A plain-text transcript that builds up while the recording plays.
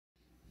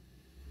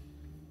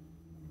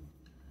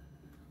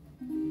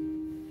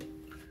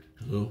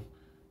Hello,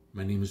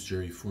 my name is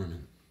Jerry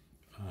Foreman.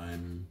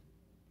 I'm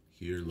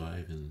here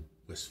live in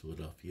West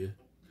Philadelphia.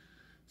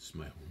 This is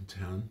my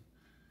hometown.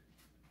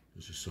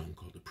 There's a song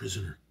called The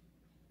Prisoner.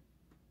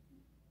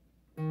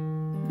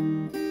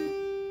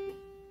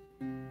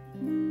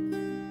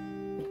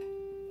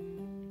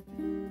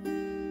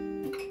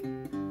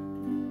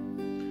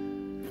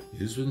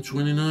 It's been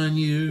 29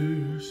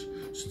 years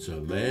since I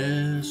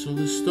last saw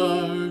the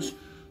stars.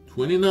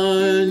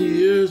 29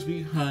 years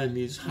behind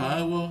these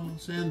high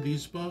walls and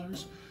these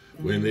bars.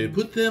 When they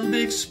put them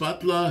big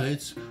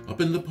spotlights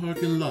up in the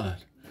parking lot,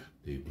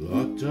 they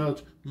blocked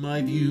out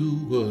my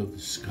view of the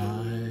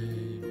sky.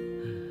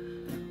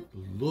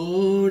 The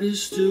Lord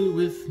is still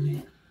with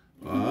me.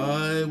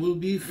 I will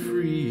be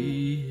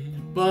free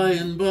by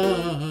and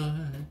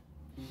by.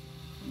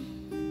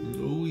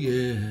 Oh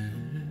yeah.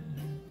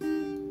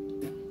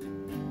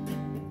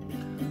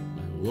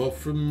 I walk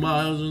for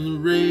miles in the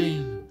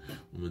rain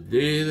on the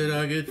day that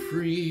I get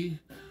free.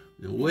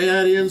 And way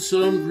out in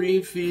some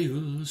green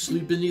field,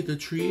 asleep beneath a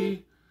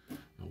tree,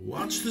 I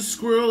watch the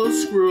squirrel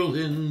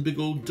and big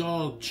old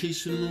dog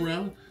chasing him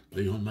around.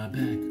 Lay on my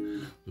back,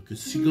 look at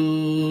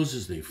seagulls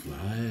as they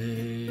fly.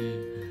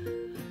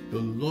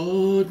 The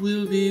Lord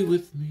will be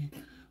with me,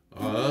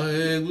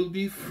 I will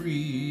be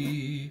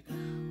free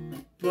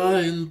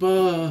by and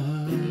by.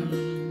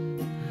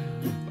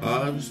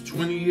 I was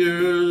 20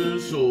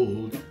 years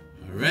old,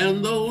 I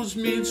ran those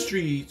mean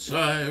streets,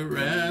 I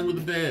ran with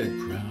a bad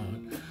crowd.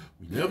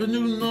 We never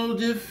knew no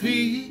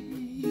defeat.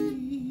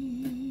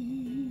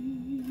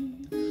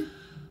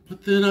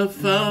 But then I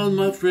found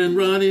my friend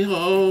Ronnie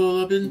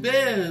Hall up in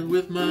bed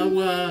with my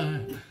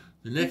wife.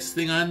 The next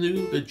thing I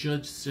knew, the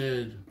judge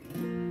said,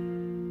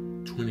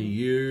 20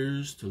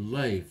 years to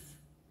life.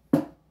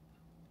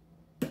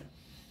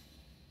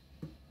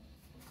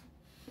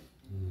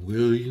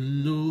 Well, you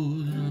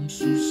know that I'm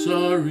so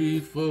sorry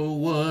for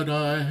what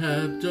I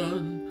have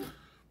done,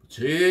 for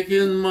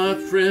taking my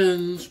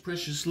friend's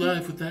precious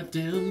life with that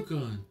damn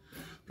gun.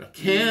 But I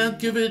can't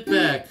give it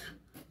back,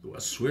 though I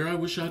swear I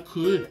wish I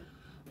could.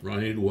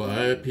 Ronnie'd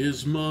wipe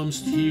his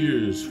mom's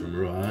tears from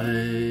her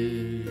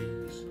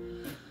eyes.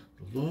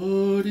 The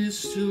Lord is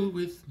still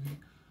with me,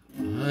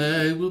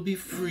 I will be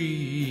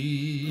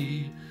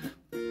free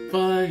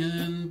by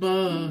and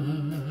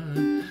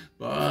by,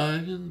 by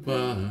and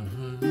by.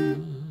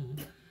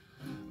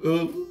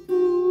 Oh.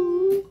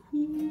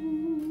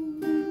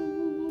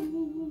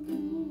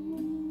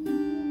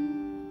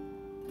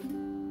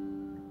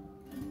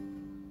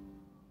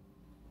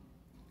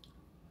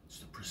 It's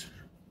The Prisoner.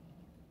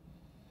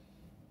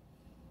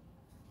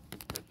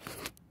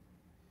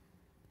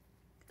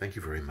 Thank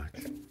you very much.